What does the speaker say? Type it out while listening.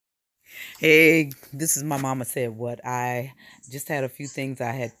Hey, this is my mama said what. I just had a few things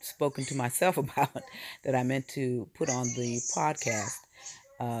I had spoken to myself about that I meant to put on the podcast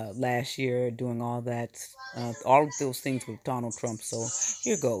last year, doing all of those things with Donald Trump. So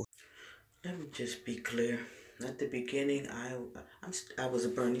here goes. Let me just be clear. At the beginning, I was a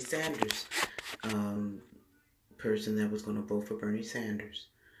Bernie Sanders um, person that was going to vote for Bernie Sanders.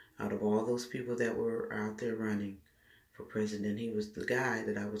 Out of all those people that were out there running for president, he was the guy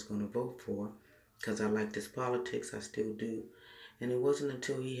that I was going to vote for because I liked his politics. I still do. And it wasn't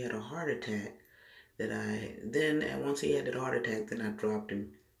until he had a heart attack and once he had that heart attack, then I dropped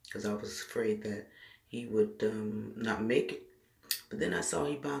him because I was afraid that he would not make it. But then I saw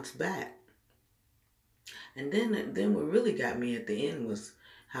he bounced back. And then what really got me at the end was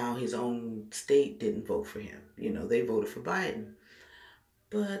how his own state didn't vote for him. They voted for Biden.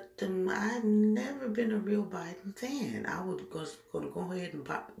 But I've never been a real Biden fan. I was going to go ahead and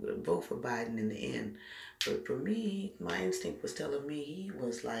vote for Biden in the end. But for me, my instinct was telling me he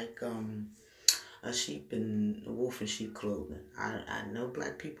was like a wolf in sheep clothing. I know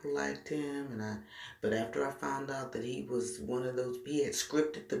black people liked him, but after I found out that he was one of those, he had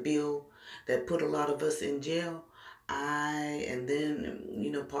scripted the bill that put a lot of us in jail. And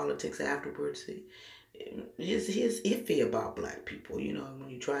then politics afterwards. His iffy about black people. When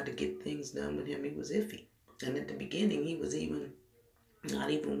you tried to get things done with him, he was iffy. And at the beginning, he was even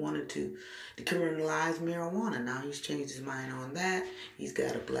not even wanted to decriminalize marijuana. Now he's changed his mind on that. He's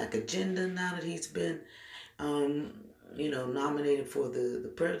got a black agenda now that he's been, nominated for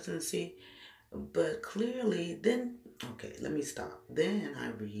the presidency. But clearly, then, okay, let me stop. Then I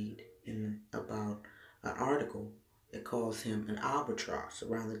read about an article that calls him an albatross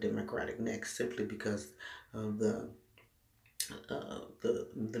around the Democratic neck simply because of the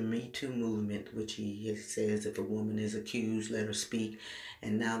Me Too movement, which he says if a woman is accused, let her speak.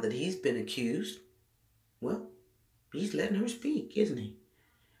 And now that he's been accused, well, he's letting her speak, isn't he?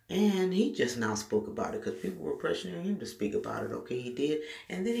 And he just now spoke about it because people were pressuring him to speak about it. Okay, he did.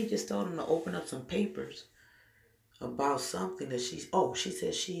 And then he just told him to open up some papers about something that she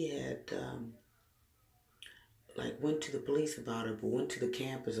said she had, went to the police about it, but went to the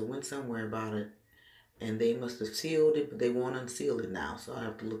campus or went somewhere about it. And they must have sealed it, but they won't unseal it now. So I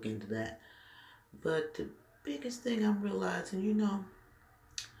have to look into that. But the biggest thing I'm realizing,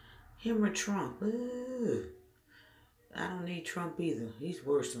 him or Trump, I don't need Trump either. He's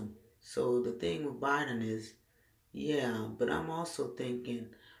worrisome. So the thing with Biden is, yeah, but I'm also thinking,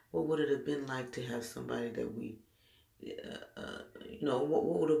 what would it have been like to have somebody that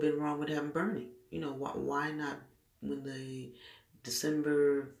what would have been wrong with having Bernie? Why not when the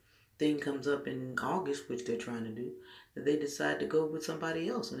December thing comes up in August, which they're trying to do, that they decide to go with somebody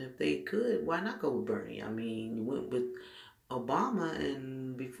else? And if they could, why not go with Bernie? I mean, you went with Obama,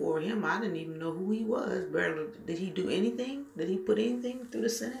 and before him, I didn't even know who he was. Barely did he do anything? Did he put anything through the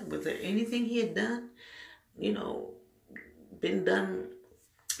Senate? Was there anything he had done? You know, been done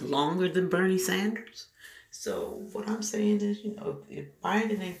longer than Bernie Sanders? So what I'm saying is, if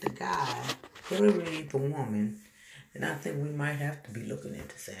Biden ain't the guy, Hillary ain't the woman, then I think we might have to be looking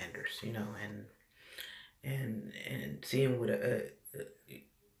into Sanders, and seeing what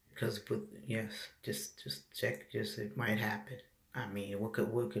because with yes, just check, just it might happen. I mean, what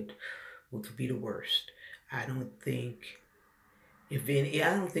could be the worst? I don't think I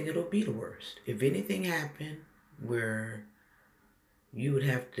don't think it'll be the worst. If anything happened where you would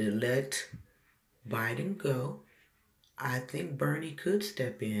have to let Biden go, I think Bernie could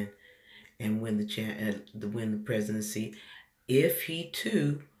step in and win the presidency if he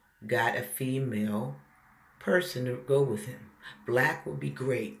too got a female person to go with him. Black would be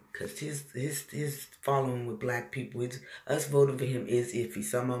great because his following with black people, us voting for him is iffy.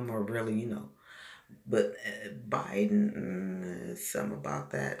 Some of them are really, but Biden, something about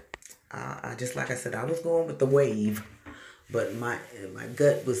that. I just like I said, I was going with the wave, but my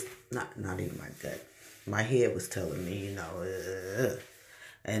gut was not even my gut. My head was telling me,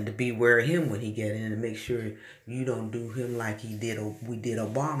 and to beware of him when he get in, and make sure you don't do him like we did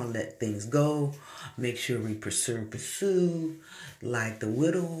Obama, let things go. Make sure we pursue like the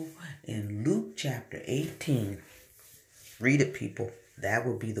widow in Luke chapter 18. Read it, people. That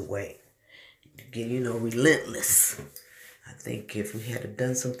would be the way. Get, relentless. I think if we had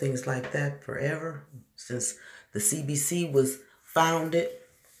done some things like that forever, since the CBC was founded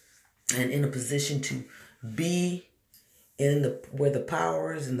and in a position to be where the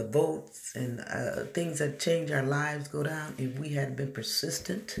powers and the votes and things that change our lives go down, if we had been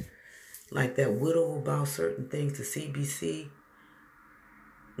persistent like that widow about certain things, the CBC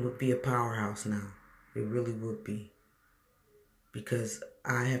would be a powerhouse now. It really would be. because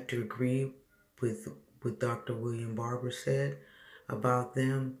I have to agree with what Dr. William Barber said about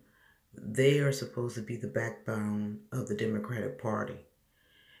them. They are supposed to be the backbone of the Democratic Party.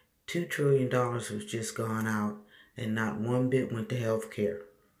 $2 trillion was just gone out, and not one bit went to health care.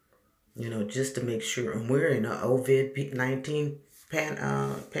 Just to make sure. And we're in a COVID-19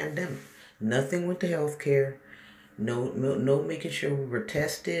 pandemic. Nothing went to health care. No making sure we were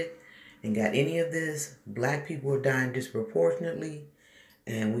tested and got any of this. Black people were dying disproportionately,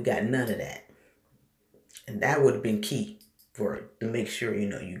 and we got none of that. And that would have been key for to make sure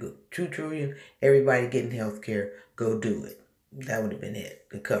you go 2 trillion. Everybody getting health care. Go do it. That would have been it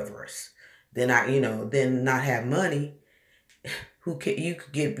to cover us. Then not have money. Who can you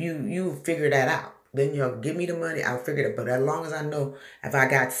could give you figure that out. Then you'll give me the money. I'll figure it. But as long as I know if I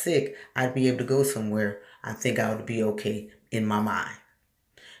got sick, I'd be able to go somewhere. I think I would be okay in my mind.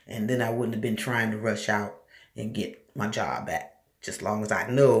 And then I wouldn't have been trying to rush out and get my job back. Just long as I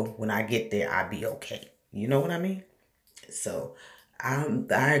know when I get there, I'll be okay. You know what I mean? So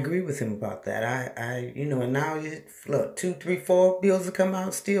I agree with him about that. And now look, 2, 3, 4 bills have come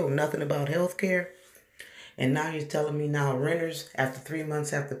out still nothing about health care. And now you're telling me now renters after 3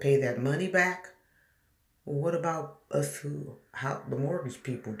 months have to pay that money back? Well, what about us the mortgage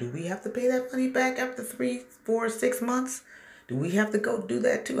people? Do we have to pay that money back after 3, 4, 6 months? Do we have to go do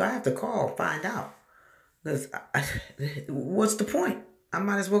that too? I have to call, find out. Because what's the point? I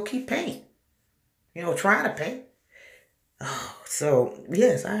might as well keep paying. Try to pay. Oh, so,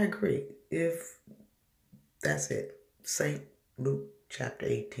 yes, I agree. If that's it. St. Luke chapter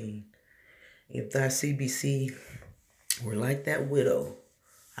 18. If thy CBC were like that widow,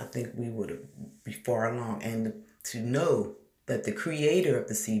 I think we would be far along. And to know that the creator of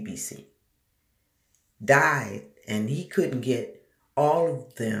the CBC died and he couldn't get all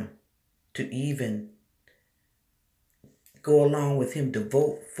of them to even go along with him to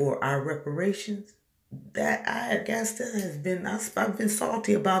vote for our reparations, that I guess that has been, I've been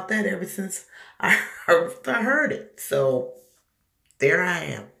salty about that ever since I heard it. So there I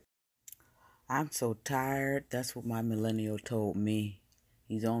am. I'm so tired. That's what my millennial told me.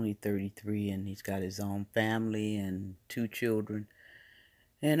 He's only 33 and he's got his own family and 2 children.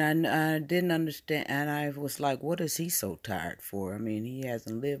 And I didn't understand. And I was like, what is he so tired for? I mean, he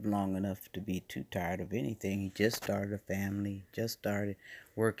hasn't lived long enough to be too tired of anything. He just started a family, just started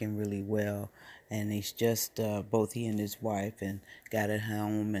working really well. And he's just, both he and his wife, and got at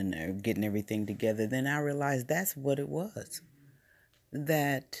home and are getting everything together. Then I realized that's what it was.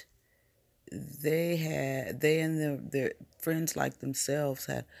 That they and their friends like themselves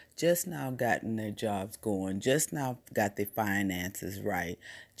have just now gotten their jobs going, just now got their finances right,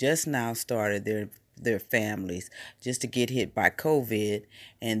 just now started their families, just to get hit by COVID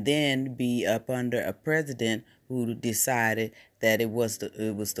and then be up under a president who decided that it was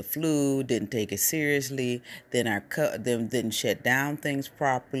the flu, didn't take it seriously, then them didn't shut down things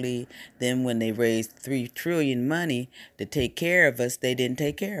properly. Then when they raised 3 trillion money to take care of us, they didn't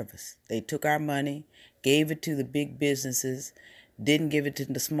take care of us. They took our money, gave it to the big businesses, didn't give it to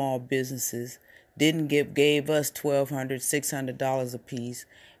the small businesses, didn't gave us $1,200, $600 a piece,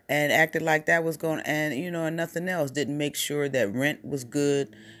 and acted like that was going, and nothing else. Didn't make sure that rent was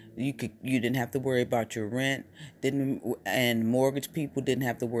good. You didn't have to worry about your rent. Didn't And mortgage people didn't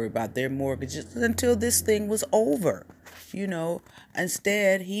have to worry about their mortgages until this thing was over. You know,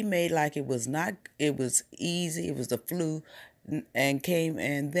 Instead he made like it was not. It was easy. It was the flu, and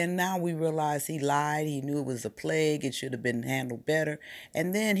then now we realize he lied. He knew it was a plague. It should have been handled better.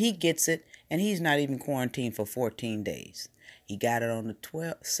 And then he gets it, and he's not even quarantined for 14 days. He got it on the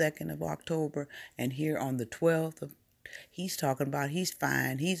 2nd of October, and here on the 12th of, he's talking about he's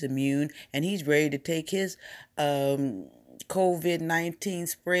fine, he's immune, and he's ready to take his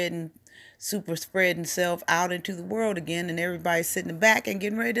COVID-19 super spreading self out into the world again, and everybody's sitting back and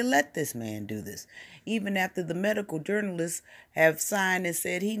getting ready to let this man do this. Even after the medical journalists have signed and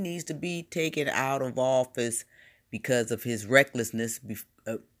said he needs to be taken out of office because of his recklessness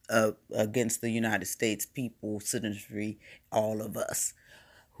against the United States people, citizenry, all of us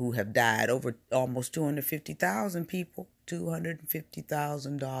who have died. Over almost 250,000 people,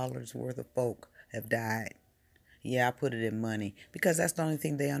 $250,000 worth of folk have died. Yeah, I put it in money because that's the only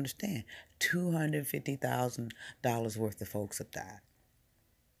thing they understand. $250,000 worth of folks have died.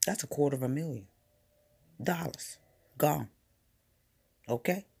 That's $250,000 gone.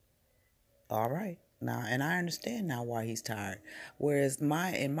 Okay, all right. Now, and I understand now why he's tired. Whereas in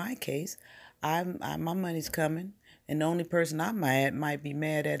my case, my money's coming, and the only person I might be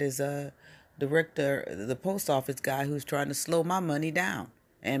mad at is director, the post office guy who's trying to slow my money down.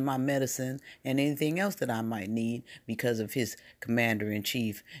 and my medicine and anything else that I might need because of his commander in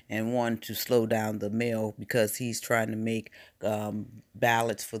chief and wanting to slow down the mail because he's trying to make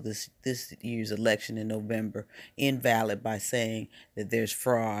ballots for this year's election in November invalid by saying that there's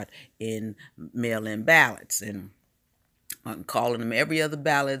fraud in mail-in ballots and I'm calling them every other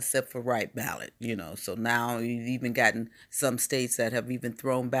ballot except for right ballot, So now you've even gotten some states that have even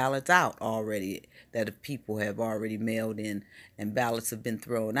thrown ballots out already, that people have already mailed in, and ballots have been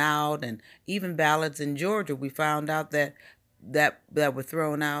thrown out, and even ballots in Georgia, we found out that were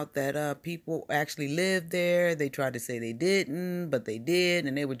thrown out that people actually lived there. They tried to say they didn't, but they did,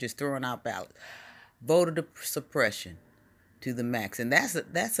 and they were just throwing out ballots. Voter suppression to the max. And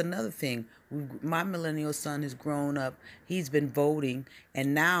that's another thing. My millennial son has grown up. He's been voting,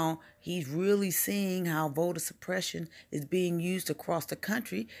 and now he's really seeing how voter suppression is being used across the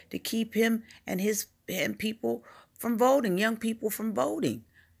country to keep him and people from voting, young people from voting.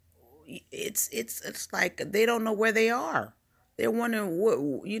 It's like they don't know where they are. They're wondering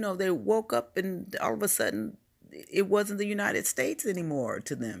what they woke up and all of a sudden it wasn't the United States anymore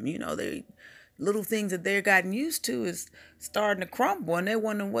to them. They little things that they're gotten used to is starting to crumble and they're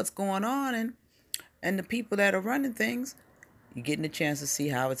wondering what's going on, and the people that are running things, you're getting a chance to see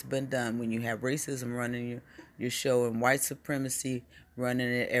how it's been done when you have racism running your show and white supremacy running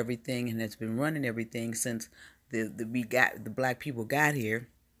everything, and it's been running everything since the black people got here,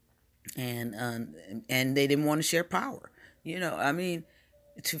 and they didn't want to share power. I mean,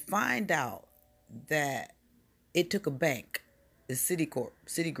 to find out that it took a bank, the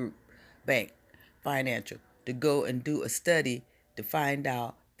Citigroup Bank Financial, to go and do a study to find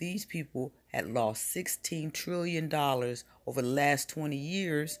out these people had lost $16 trillion over the last 20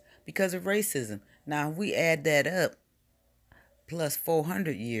 years because of racism. Now, if we add that up plus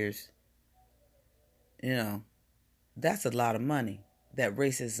 400 years, you know, that's a lot of money that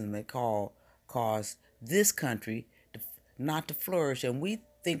racism had caused this country not to flourish, and we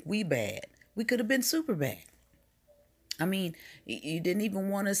think we bad. We could have been super bad. I mean, you didn't even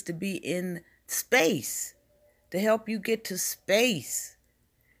want us to be in space to help you get to space.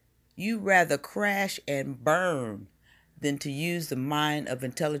 You rather crash and burn than to use the mind of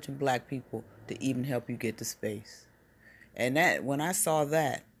intelligent black people to even help you get to space. And that when I saw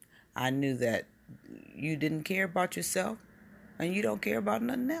that, I knew that you didn't care about yourself and you don't care about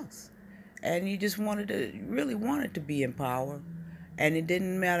nothing else. And you just really wanted to be in power. And it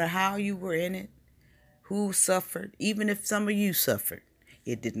didn't matter how you were in it, who suffered, even if some of you suffered,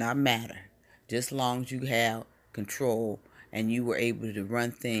 it did not matter. Just long as you have control and you were able to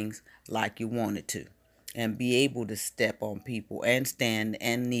run things like you wanted to and be able to step on people and stand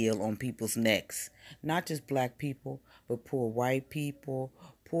and kneel on people's necks. Not just black people, but poor white people,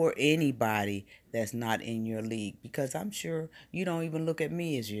 poor anybody that's not in your league. Because I'm sure you don't even look at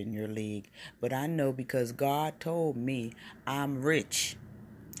me as you're in your league. But I know because God told me I'm rich.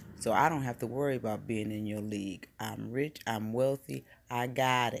 So I don't have to worry about being in your league. I'm rich, I'm wealthy, I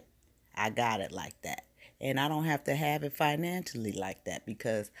got it. I got it like that. And I don't have to have it financially like that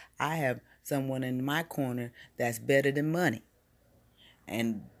because I have someone in my corner that's better than money.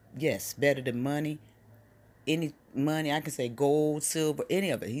 And yes, better than money. Any money, I can say gold, silver,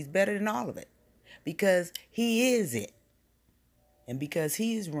 any of it. He's better than all of it because he is it. And because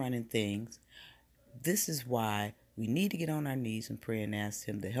he is running things, this is why we need to get on our knees and pray and ask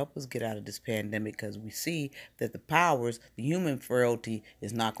him to help us get out of this pandemic, because we see that the powers, the human frailty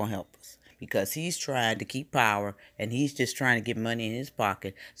is not going to help us because he's trying to keep power and he's just trying to get money in his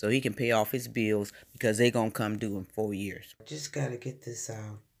pocket so he can pay off his bills because they're going to come due in 4 years. Just gotta get this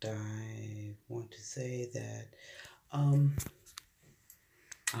out. I want to say that um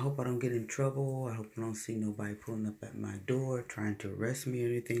I hope I don't get in trouble. I hope I don't see nobody pulling up at my door trying to arrest me or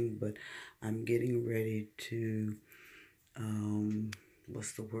anything, but I'm getting ready to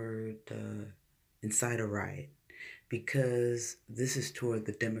what's the word? Incite a riot. Because this is toward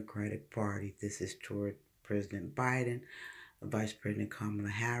the Democratic Party. This is toward President Biden, Vice President Kamala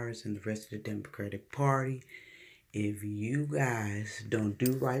Harris, and the rest of the Democratic Party. If you guys don't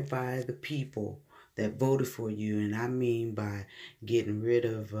do right by the people that voted for you, and I mean by getting rid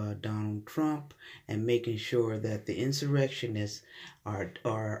of Donald Trump and making sure that the insurrectionists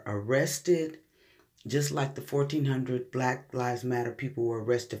are arrested, just like the 1,400 Black Lives Matter people were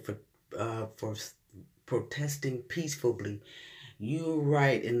arrested for protesting peacefully. You're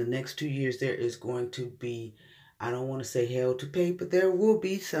right. In the next 2 years, there is going to be, I don't want to say hell to pay, but there will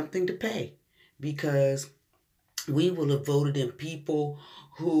be something to pay because we will have voted in people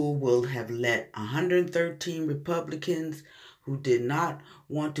who will have let 113 Republicans who did not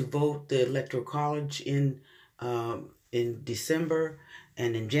want to vote the Electoral College in December,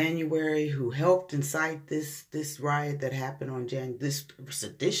 and in January who helped incite this riot that happened on this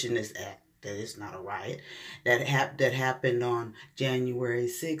seditionist act that is not a riot that happened on January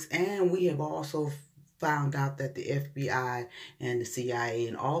 6th. And we have also found out that the FBI and the CIA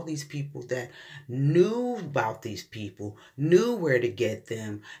and all these people that knew about these people, knew where to get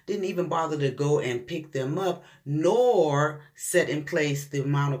them, didn't even bother to go and pick them up, nor set in place the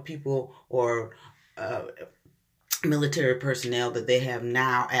amount of people or uh, military personnel that they have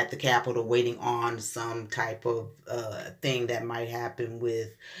now at the Capitol waiting on some type of thing that might happen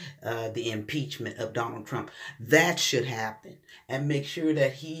with the impeachment of Donald Trump. That should happen and make sure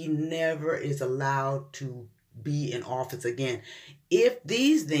that he never is allowed to be in office again. If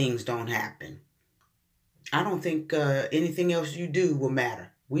these things don't happen, I don't think anything else you do will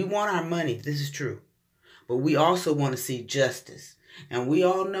matter. We want our money. This is true. But we also want to see justice. And we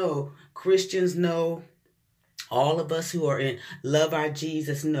all know, Christians know, all of us who are in love our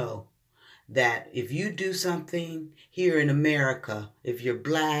Jesus know that if you do something here in America, if you're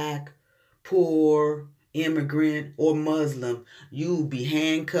black, poor, immigrant, or Muslim, you will be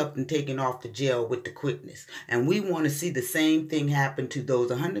handcuffed and taken off to jail with the quickness. And we want to see the same thing happen to those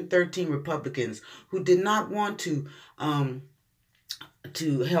 113 Republicans who did not want to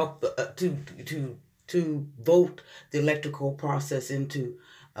help to vote the electoral process into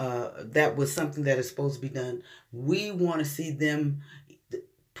that was something that is supposed to be done. We want to see them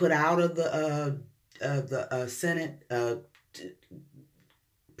put out of the Senate,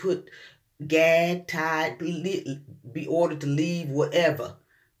 put gagged, tied, be ordered to leave, whatever.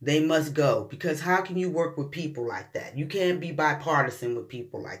 They must go, because how can you work with people like that? You can't be bipartisan with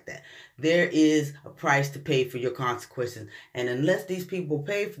people like that. There is a price to pay for your consequences. And unless these people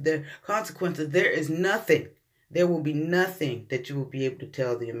pay for their consequences, there is nothing. There will be nothing that you will be able to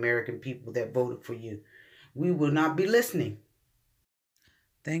tell the American people that voted for you. We will not be listening.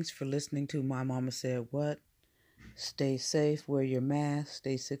 Thanks for listening to My Mama Said What. Stay safe, wear your mask,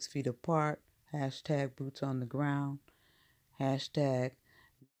 stay 6 feet apart. Hashtag boots on the ground. Hashtag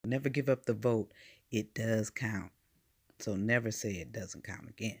never give up the vote. It does count. So never say it doesn't count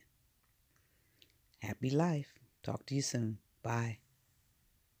again. Happy life. Talk to you soon. Bye.